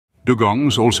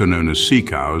Dugongs, also known as sea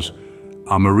cows,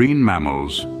 are marine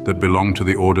mammals that belong to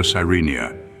the order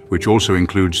Sirenia, which also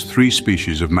includes 3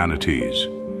 species of manatees.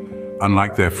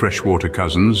 Unlike their freshwater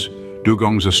cousins,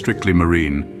 dugongs are strictly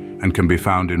marine and can be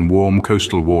found in warm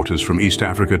coastal waters from East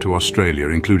Africa to Australia,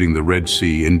 including the Red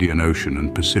Sea, Indian Ocean,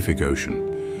 and Pacific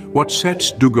Ocean. What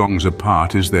sets dugongs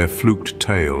apart is their fluked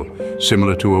tail,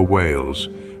 similar to a whale's,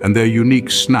 and their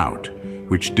unique snout,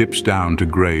 which dips down to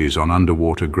graze on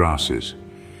underwater grasses.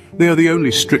 They are the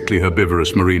only strictly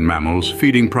herbivorous marine mammals,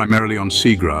 feeding primarily on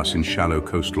seagrass in shallow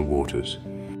coastal waters.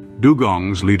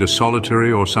 Dugongs lead a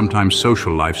solitary or sometimes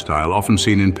social lifestyle, often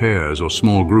seen in pairs or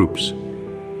small groups.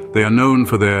 They are known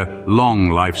for their long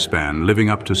lifespan, living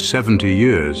up to 70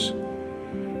 years.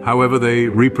 However, they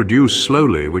reproduce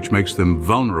slowly, which makes them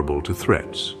vulnerable to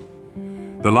threats.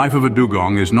 The life of a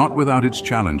dugong is not without its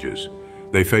challenges.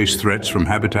 They face threats from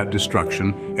habitat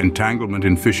destruction, entanglement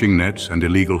in fishing nets, and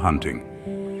illegal hunting.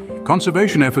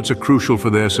 Conservation efforts are crucial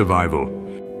for their survival,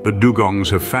 but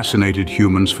dugongs have fascinated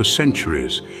humans for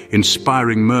centuries,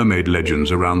 inspiring mermaid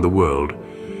legends around the world.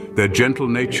 Their gentle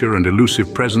nature and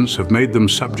elusive presence have made them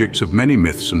subjects of many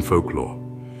myths and folklore.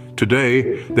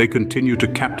 Today, they continue to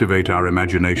captivate our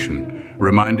imagination,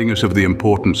 reminding us of the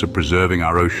importance of preserving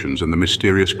our oceans and the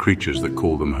mysterious creatures that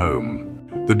call them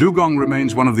home. The dugong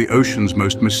remains one of the ocean's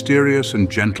most mysterious and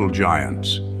gentle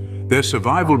giants. Their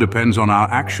survival depends on our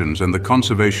actions and the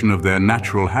conservation of their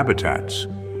natural habitats.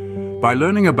 By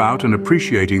learning about and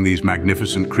appreciating these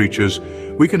magnificent creatures,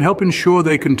 we can help ensure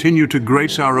they continue to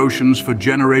grace our oceans for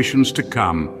generations to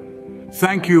come.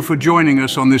 Thank you for joining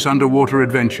us on this underwater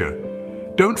adventure.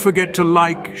 Don't forget to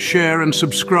like, share, and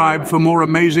subscribe for more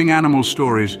amazing animal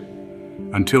stories.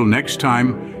 Until next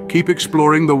time, keep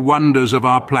exploring the wonders of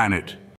our planet.